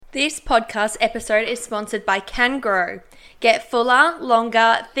This podcast episode is sponsored by Can Grow. Get fuller,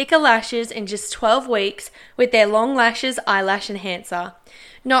 longer, thicker lashes in just 12 weeks with their Long Lashes Eyelash Enhancer.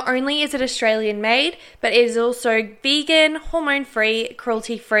 Not only is it Australian made, but it is also vegan, hormone-free,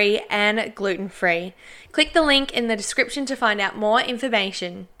 cruelty-free, and gluten-free. Click the link in the description to find out more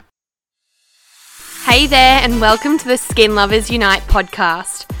information. Hey there, and welcome to the Skin Lovers Unite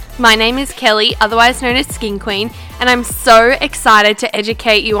podcast. My name is Kelly, otherwise known as Skin Queen, and I'm so excited to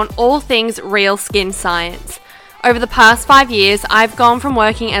educate you on all things real skin science. Over the past 5 years, I've gone from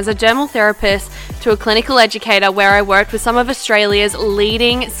working as a dermal therapist to a clinical educator where I worked with some of Australia's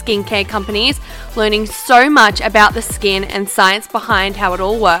leading skincare companies, learning so much about the skin and science behind how it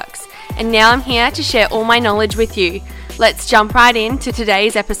all works. And now I'm here to share all my knowledge with you. Let's jump right into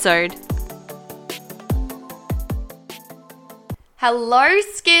today's episode. Hello,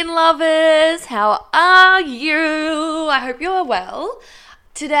 skin lovers. How are you? I hope you are well.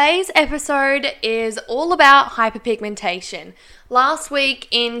 Today's episode is all about hyperpigmentation. Last week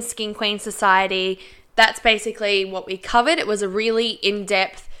in Skin Queen Society, that's basically what we covered. It was a really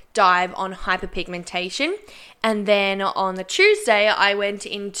in-depth dive on hyperpigmentation. And then on the Tuesday, I went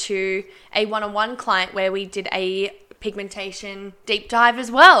into a one-on-one client where we did a pigmentation deep dive as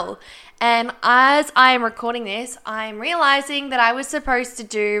well. And as I am recording this, I'm realizing that I was supposed to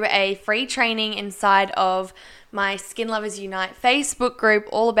do a free training inside of my Skin Lovers Unite Facebook group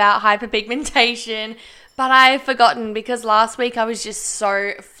all about hyperpigmentation, but I've forgotten because last week I was just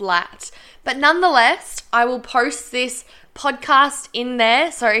so flat. But nonetheless, I will post this podcast in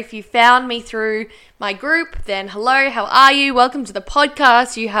there. So if you found me through my group, then hello, how are you? Welcome to the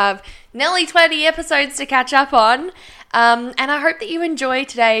podcast. You have nearly 20 episodes to catch up on. And I hope that you enjoy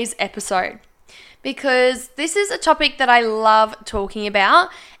today's episode because this is a topic that I love talking about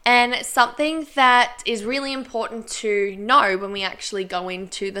and something that is really important to know when we actually go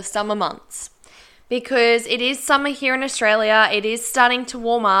into the summer months. Because it is summer here in Australia, it is starting to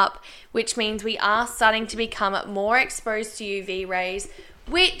warm up, which means we are starting to become more exposed to UV rays,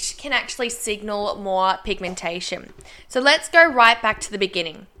 which can actually signal more pigmentation. So let's go right back to the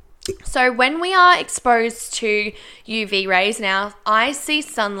beginning. So when we are exposed to UV rays, and our eyes see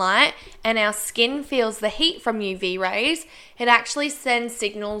sunlight and our skin feels the heat from UV rays, it actually sends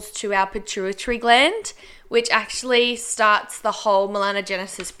signals to our pituitary gland, which actually starts the whole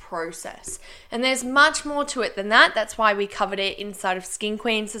melanogenesis process. And there's much more to it than that. That's why we covered it inside of Skin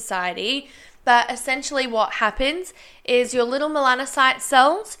Queen Society. But essentially what happens is your little melanocyte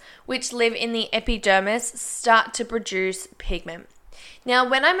cells, which live in the epidermis, start to produce pigment. Now,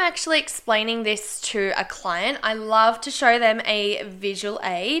 when I'm actually explaining this to a client, I love to show them a visual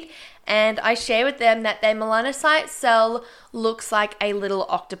aid, and I share with them that their melanocyte cell looks like a little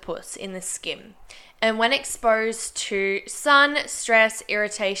octopus in the skin. And when exposed to sun, stress,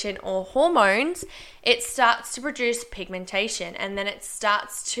 irritation, or hormones, it starts to produce pigmentation, and then it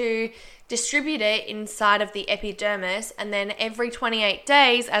starts to distribute it inside of the epidermis, and then every 28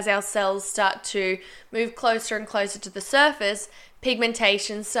 days, as our cells start to move closer and closer to the surface,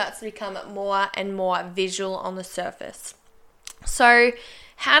 pigmentation starts to become more and more visual on the surface. So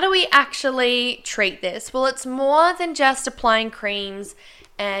how do we actually treat this? Well, it's more than just applying creams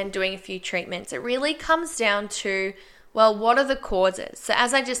and doing a few treatments. It really comes down to, well, what are the causes? So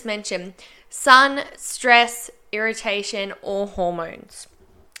as I just mentioned, sun, stress, irritation, or hormones.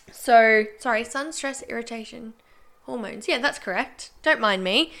 Sun, stress, irritation, hormones. Yeah, that's correct. Don't mind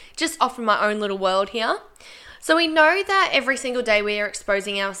me. Just off in my own little world here. So we know that every single day we are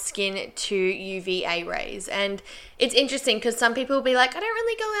exposing our skin to UVA rays. And it's interesting because some people will be like, I don't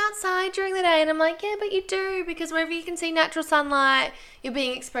really go outside during the day. And I'm like, yeah, but you do, because wherever you can see natural sunlight, you're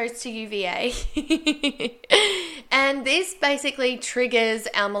being exposed to UVA. And this basically triggers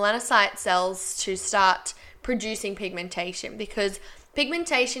our melanocyte cells to start producing pigmentation, because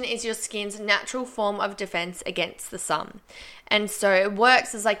pigmentation is your skin's natural form of defense against the sun. And so it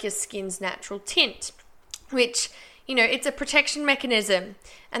works as like your skin's natural tint, which, it's a protection mechanism.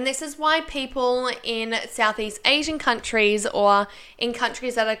 And this is why people in Southeast Asian countries or in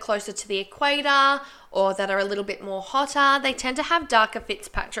countries that are closer to the equator or that are a little bit more hotter, they tend to have darker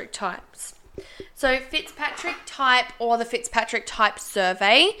Fitzpatrick types. So Fitzpatrick type, or the Fitzpatrick type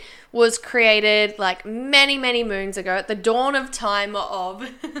survey, was created like many, many moons ago at the dawn of time of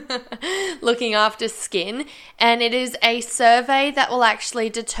looking after skin. And it is a survey that will actually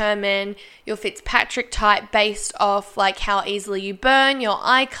determine your Fitzpatrick type based off like how easily you burn, your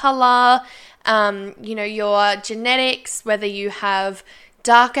eye color, your genetics, whether you have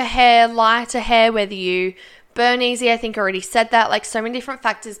darker hair, lighter hair, whether you burn easy. I think I already said that. Like, so many different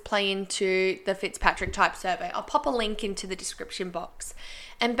factors play into the Fitzpatrick type survey. I'll pop a link into the description box.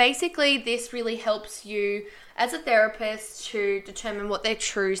 And basically this really helps you as a therapist to determine what their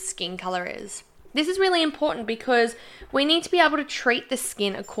true skin color is. This is really important because we need to be able to treat the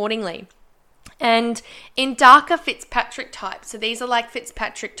skin accordingly. And in darker Fitzpatrick types, so these are like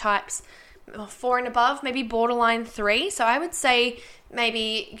Fitzpatrick types 4 and above, maybe borderline 3. So I would say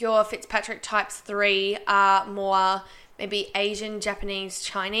maybe your Fitzpatrick types 3 are more maybe Asian, Japanese,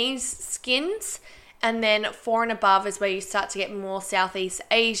 Chinese skins. And then 4 and above is where you start to get more Southeast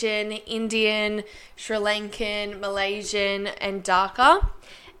Asian, Indian, Sri Lankan, Malaysian, and darker.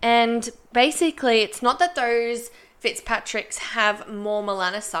 And basically, it's not that those Fitzpatricks have more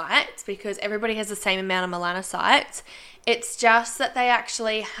melanocytes, because everybody has the same amount of melanocytes. It's just that they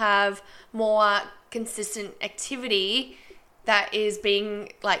actually have more consistent activity that is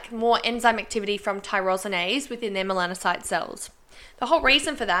being like more enzyme activity from tyrosinase within their melanocyte cells. The whole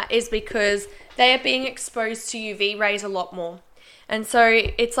reason for that is because they are being exposed to UV rays a lot more. And so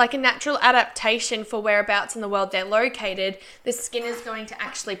it's like a natural adaptation for whereabouts in the world they're located. The skin is going to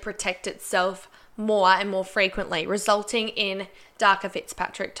actually protect itself more and more frequently, resulting in darker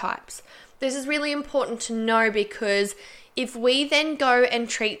Fitzpatrick types. This is really important to know because if we then go and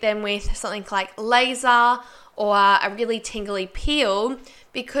treat them with something like laser or a really tingly peel,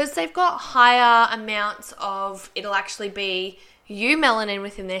 because they've got higher amounts of, it'll actually be eumelanin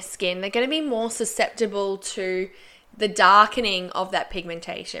within their skin, they're going to be more susceptible to the darkening of that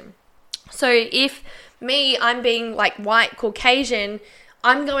pigmentation. So if I'm being like white Caucasian,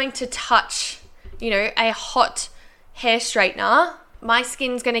 I'm going to touch, a hot hair straightener, my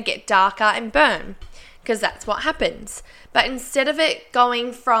skin's going to get darker and burn because that's what happens. But instead of it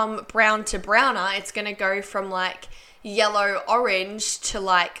going from brown to browner, it's going to go from like yellow orange to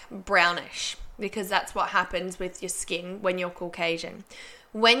like brownish, because that's what happens with your skin when you're Caucasian.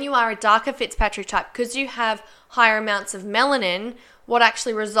 When you are a darker Fitzpatrick type, because you have higher amounts of melanin, what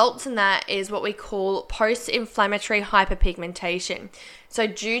actually results in that is what we call post-inflammatory hyperpigmentation. So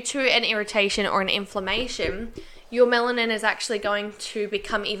due to an irritation or an inflammation, your melanin is actually going to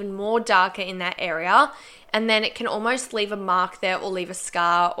become even more darker in that area, and then it can almost leave a mark there or leave a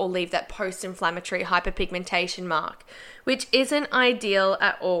scar or leave that post-inflammatory hyperpigmentation mark, which isn't ideal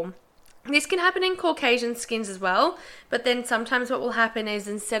at all. This can happen in Caucasian skins as well, but then sometimes what will happen is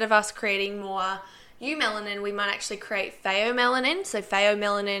instead of us creating more eumelanin, we might actually create pheomelanin. So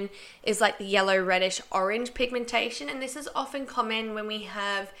pheomelanin is like the yellow, reddish, orange pigmentation, and this is often common when we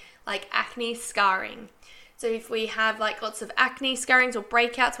have like acne scarring. So if we have like lots of acne scarrings or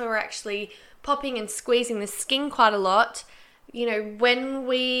breakouts where we're actually popping and squeezing the skin quite a lot, when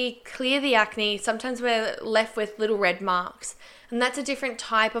we clear the acne, sometimes we're left with little red marks. And that's a different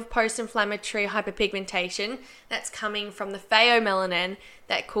type of post-inflammatory hyperpigmentation that's coming from the pheomelanin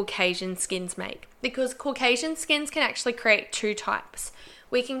that Caucasian skins make. Because Caucasian skins can actually create 2 types.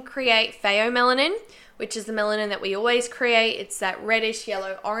 We can create pheomelanin, which is the melanin that we always create. It's that reddish,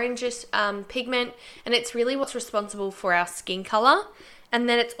 yellow, orangish pigment, and it's really what's responsible for our skin color. And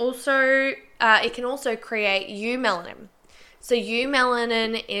then it's also, it can also create eumelanin. So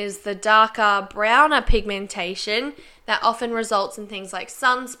eumelanin is the darker, browner pigmentation that often results in things like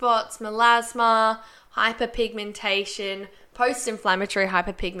sunspots, melasma, hyperpigmentation, post-inflammatory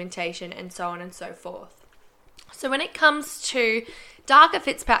hyperpigmentation, and so on and so forth. So when it comes to darker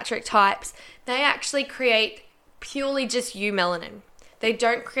Fitzpatrick types, they actually create purely just eumelanin. They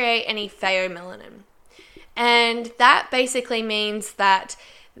don't create any pheomelanin. And that basically means that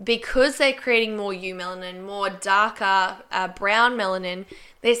because they're creating more eumelanin, more darker brown melanin,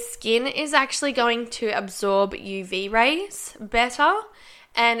 their skin is actually going to absorb UV rays better,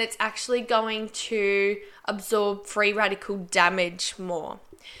 and it's actually going to absorb free radical damage more.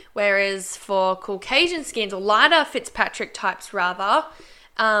 Whereas for Caucasian skins, or lighter Fitzpatrick types rather,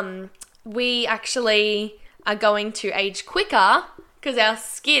 we actually are going to age quicker because our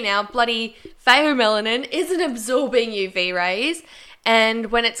skin, our bloody pheomelanin, isn't absorbing UV rays.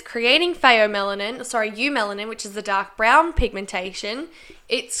 And when it's creating eumelanin, which is the dark brown pigmentation,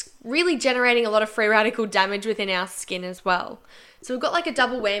 it's really generating a lot of free radical damage within our skin as well. So we've got like a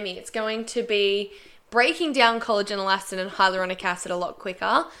double whammy. It's going to be breaking down collagen, elastin, and hyaluronic acid a lot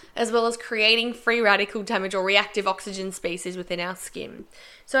quicker, as well as creating free radical damage or reactive oxygen species within our skin.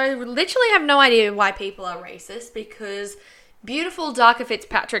 So I literally have no idea why people are racist, because beautiful darker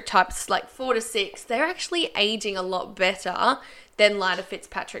Fitzpatrick types like 4 to 6, they're actually aging a lot better than lighter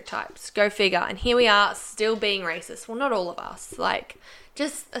Fitzpatrick types. Go figure. And here we are still being racist. Well, not all of us, like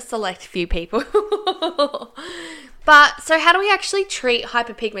just a select few people. But so how do we actually treat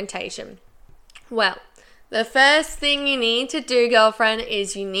hyperpigmentation? Well, the first thing you need to do, girlfriend,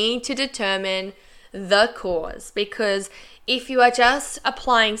 is you need to determine the cause. Because if you are just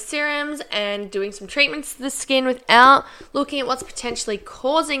applying serums and doing some treatments to the skin without looking at what's potentially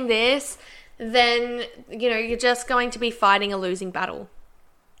causing this, then, you're just going to be fighting a losing battle.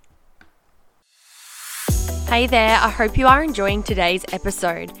 Hey there, I hope you are enjoying today's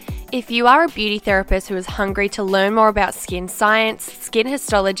episode. If you are a beauty therapist who is hungry to learn more about skin science, skin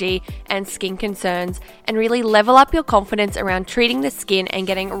histology, and skin concerns, and really level up your confidence around treating the skin and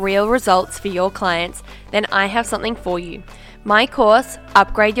getting real results for your clients, then I have something for you. My course,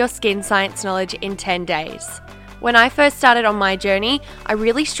 Upgrade Your Skin Science Knowledge in 10 Days. When I first started on my journey, I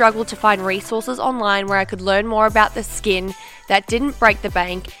really struggled to find resources online where I could learn more about the skin that didn't break the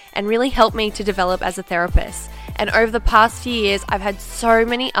bank and really help me to develop as a therapist. And over the past few years, I've had so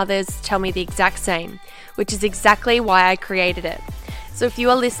many others tell me the exact same, which is exactly why I created it. So if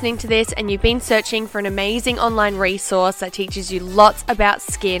you are listening to this and you've been searching for an amazing online resource that teaches you lots about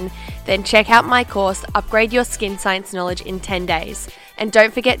skin, then check out my course, Upgrade Your Skin Science Knowledge in 10 Days. And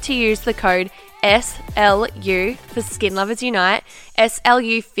don't forget to use the code SLU for Skin Lovers Unite,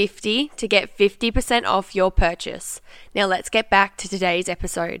 SLU50 to get 50% off your purchase. Now let's get back to today's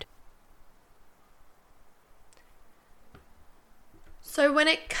episode. So when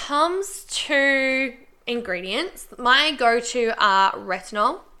it comes to ingredients, my go-to are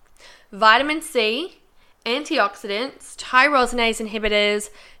retinol, vitamin C, antioxidants, tyrosinase inhibitors,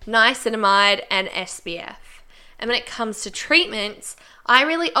 niacinamide, and SPF. And when it comes to treatments, I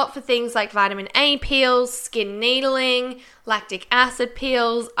really opt for things like vitamin A peels, skin needling, lactic acid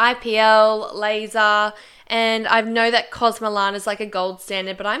peels, IPL, laser, and I know that Cosmelan is like a gold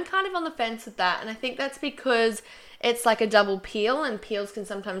standard, but I'm kind of on the fence with that, and I think that's because it's like a double peel, and peels can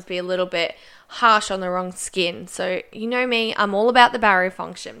sometimes be a little bit harsh on the wrong skin. So you know me, I'm all about the barrier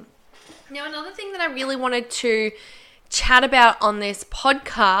function. Now, another thing that I really wanted to chat about on this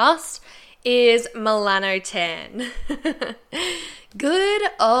podcast is melanotan. Good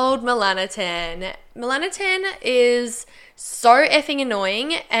old melanotan. Melanotan is so effing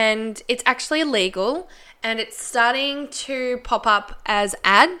annoying, and it's actually illegal. And it's starting to pop up as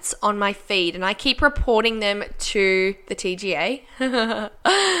ads on my feed, and I keep reporting them to the TGA.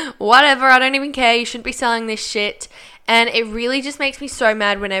 Whatever, I don't even care. You shouldn't be selling this shit. And it really just makes me so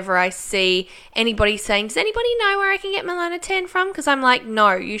mad whenever I see anybody saying, does anybody know where I can get melanotan from? Because I'm like,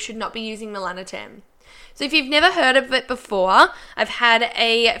 no, you should not be using melanotan. So if you've never heard of it before, I've had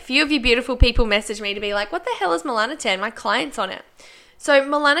a few of you beautiful people message me to be like, what the hell is melanotan? My client's on it. So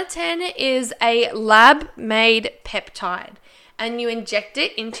melanotan is a lab-made peptide, and you inject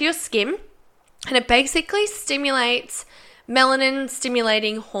it into your skin, and it basically stimulates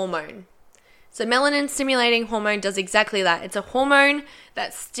melanin-stimulating hormone. So melanin-stimulating hormone does exactly that. It's a hormone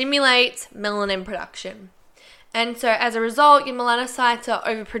that stimulates melanin production. And so as a result, your melanocytes are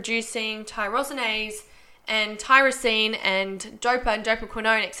overproducing tyrosinase and tyrosine and dopa and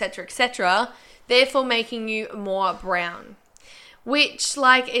dopaquinone, etc., therefore making you more brown. Which,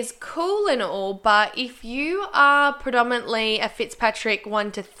 is cool and all, but if you are predominantly a Fitzpatrick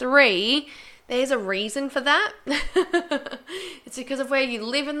 1 to 3, there's a reason for that. It's because of where you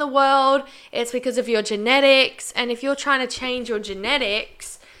live in the world, it's because of your genetics, and if you're trying to change your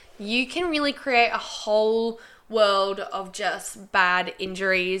genetics, you can really create a whole world of just bad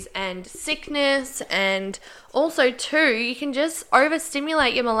injuries and sickness, and also too, you can just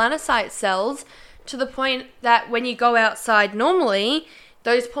overstimulate your melanocyte cells to the point that when you go outside normally,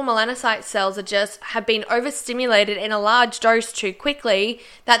 those poor melanocyte cells have been overstimulated in a large dose too quickly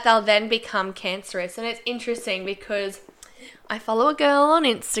that they'll then become cancerous. And it's interesting because I follow a girl on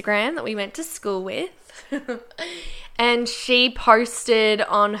Instagram that we went to school with and she posted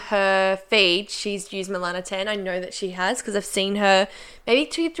on her feed, she's used melanotan. I know that she has because I've seen her maybe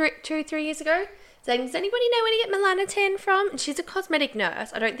 3 years ago. Saying, does anybody know where to get melanotan from? And she's a cosmetic nurse.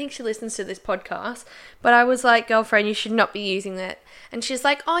 I don't think she listens to this podcast. But I was like, girlfriend, you should not be using that. And she's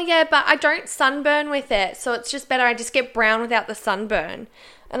like, oh yeah, but I don't sunburn with it. So it's just better. I just get brown without the sunburn.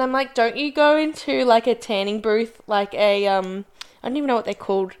 And I'm like, don't you go into like a tanning booth, like a, I don't even know what they're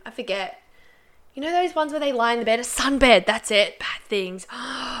called. I forget. You know those ones where they lie in the bed? A sunbed. That's it. Bad things.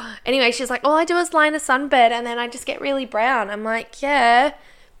 Anyway, she's like, all I do is lie in a sunbed and then I just get really brown. I'm like, yeah.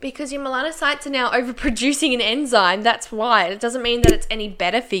 Because your melanocytes are now overproducing an enzyme. That's why. It doesn't mean that it's any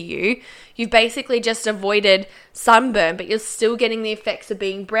better for you. You've basically just avoided sunburn, but you're still getting the effects of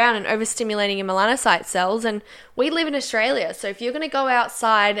being brown and overstimulating your melanocyte cells. And we live in Australia, so if you're going to go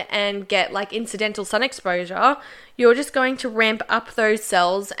outside and get like incidental sun exposure, you're just going to ramp up those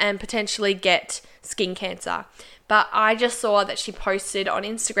cells and potentially get skin cancer. But I just saw that she posted on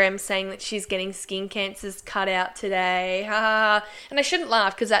Instagram saying that she's getting skin cancers cut out today. And I shouldn't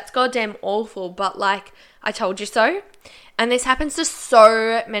laugh because that's goddamn awful. But like, I told you so. And this happens to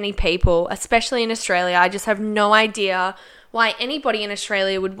so many people, especially in Australia. I just have no idea why anybody in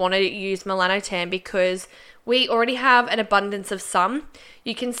Australia would want to use melanotan, because we already have an abundance of sun.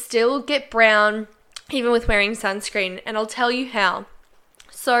 You can still get brown even with wearing sunscreen. And I'll tell you how.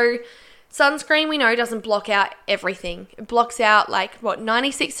 So sunscreen, we know, doesn't block out everything. It blocks out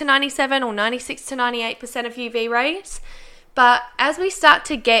 96 to 97 or 96 to 98% of UV rays. But as we start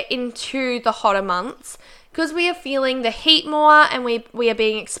to get into the hotter months, because we are feeling the heat more and we are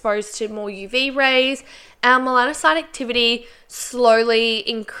being exposed to more UV rays, our melanocyte activity slowly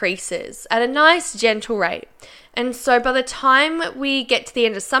increases at a nice gentle rate. And so by the time we get to the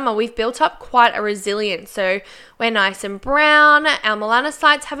end of summer, we've built up quite a resilience. So we're nice and brown. Our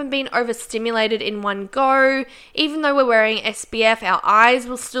melanocytes haven't been overstimulated in one go. Even though we're wearing SPF, our eyes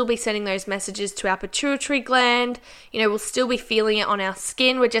will still be sending those messages to our pituitary gland. We'll still be feeling it on our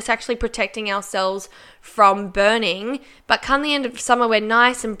skin. We're just actually protecting ourselves from burning. But come the end of summer, we're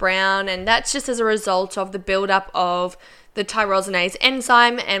nice and brown. And that's just as a result of the buildup of the tyrosinase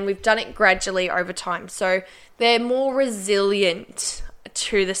enzyme, and we've done it gradually over time. So they're more resilient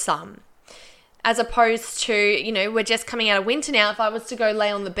to the sun, as opposed to, we're just coming out of winter now. If I was to go lay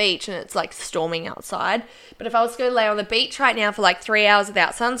on the beach and it's like storming outside, but if I was to go lay on the beach right now for 3 hours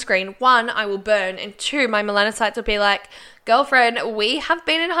without sunscreen, 1, I will burn, and 2, my melanocytes will be like, girlfriend, we have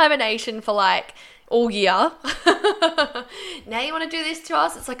been in hibernation for all year. Now you want to do this to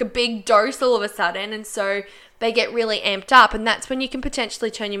us? It's like a big dose all of a sudden. And so they get really amped up, and that's when you can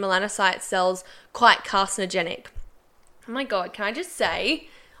potentially turn your melanocyte cells quite carcinogenic. Oh my God, can I just say,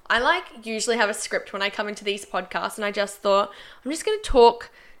 I usually have a script when I come into these podcasts, and I just thought, I'm just going to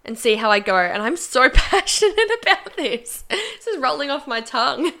talk and see how I go. And I'm so passionate about this. This is rolling off my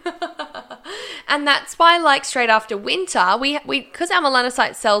tongue. And that's why, straight after winter, we because our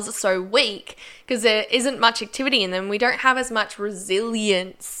melanocyte cells are so weak, because there isn't much activity in them, we don't have as much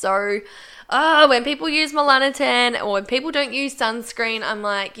resilience. So when people use melanotan or when people don't use sunscreen, I'm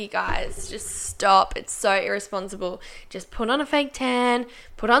like, you guys, just stop. It's so irresponsible. Just put on a fake tan,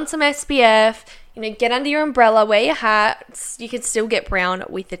 put on some SPF, get under your umbrella, wear your hat. You can still get brown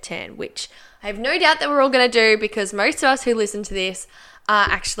with a tan, which I have no doubt that we're all going to do, because most of us who listen to this are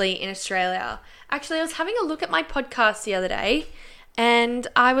actually in Australia. Actually, I was having a look at my podcast the other day, and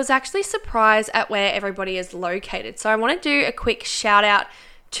I was actually surprised at where everybody is located. So I want to do a quick shout out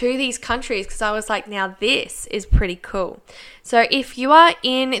to these countries, because I was like, now this is pretty cool. So if you are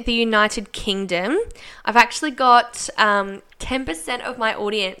in the United Kingdom, I've actually got 10% of my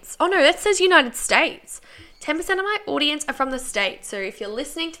audience. Oh no, that says United States. 10% of my audience are from the States. So if you're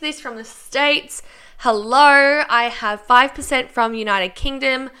listening to this from the States, hello. I have 5% from United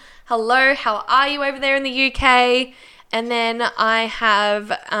Kingdom. Hello, how are you over there in the UK? And then I have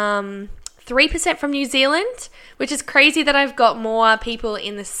 3% from New Zealand, which is crazy that I've got more people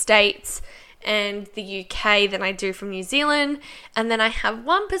in the States and the UK than I do from New Zealand. And then I have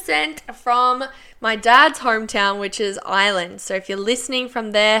 1% from my dad's hometown, which is Ireland. So if you're listening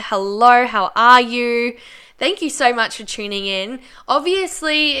from there, hello, how are you? Thank you so much for tuning in.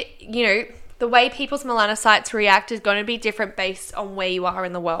 Obviously, the way people's melanocytes react is going to be different based on where you are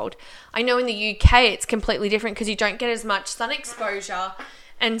in the world. I know in the UK it's completely different because you don't get as much sun exposure.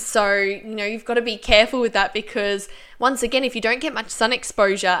 And so, you've got to be careful with that, because once again, if you don't get much sun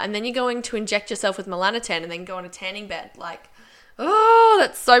exposure and then you're going to inject yourself with melanotan and then go on a tanning bed,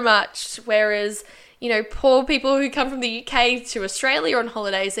 that's so much. Whereas, poor people who come from the UK to Australia on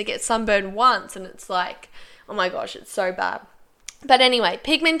holidays, they get sunburned once and it's like, oh my gosh, it's so bad. But anyway,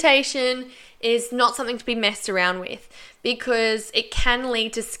 pigmentation is not something to be messed around with, because it can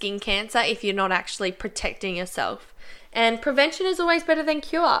lead to skin cancer if you're not actually protecting yourself. And prevention is always better than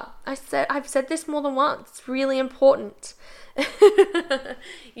cure. I've said this more than once. It's really important.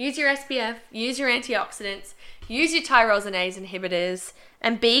 Use your SPF, use your antioxidants, use your tyrosinase inhibitors,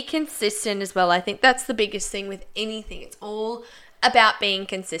 and be consistent as well. I think that's the biggest thing with anything. It's all about being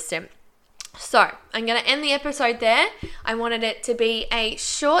consistent. So I'm going to end the episode there. I wanted it to be a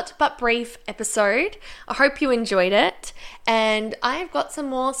short but brief episode. I hope you enjoyed it. And I've got some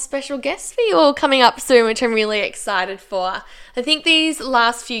more special guests for you all coming up soon, which I'm really excited for. I think these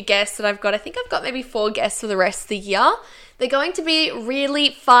last few guests that I've got maybe 4 guests for the rest of the year. They're going to be really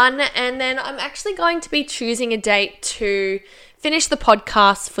fun. And then I'm actually going to be choosing a date to finish the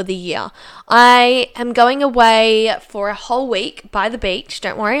podcast for the year. I am going away for a whole week by the beach.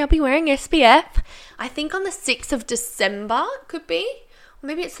 Don't worry, I'll be wearing SPF. I think on the 6th of December, could be,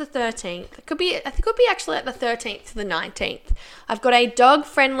 Maybe it's the 13th. I think it could be actually like the 13th to the 19th. I've got a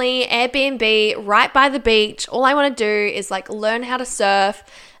dog-friendly Airbnb right by the beach. All I want to do is like learn how to surf,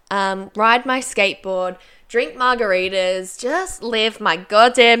 ride my skateboard, drink margaritas, just live my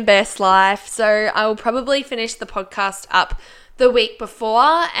goddamn best life. So I will probably finish the podcast up the week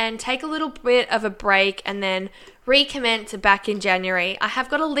before and take a little bit of a break and then recommence back in January. I have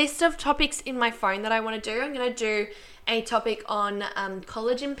got a list of topics in my phone that I want to do. I'm going to do a topic on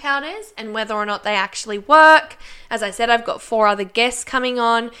collagen powders and whether or not they actually work. As I said, I've got 4 other guests coming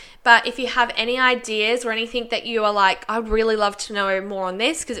on, but if you have any ideas or anything that you are like, I'd really love to know more on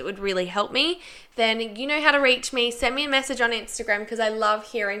this because it would really help me, then you know how to reach me. Send me a message on Instagram because I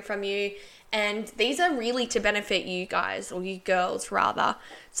love hearing from you, and these are really to benefit you guys, or you girls rather.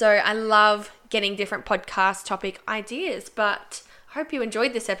 So I love getting different podcast topic ideas, but I hope you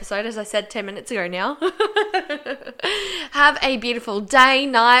enjoyed this episode, as I said 10 minutes ago now. Have a beautiful day,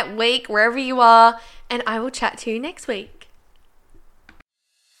 night, week, wherever you are, and I will chat to you next week.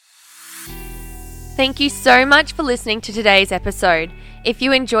 Thank you so much for listening to today's episode. If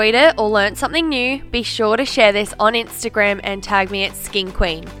you enjoyed it or learnt something new, be sure to share this on Instagram and tag me at Skin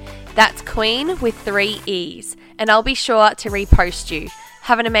Queen. That's Queen with 3 E's, and I'll be sure to repost you.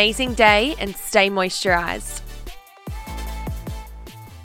 Have an amazing day and stay moisturized.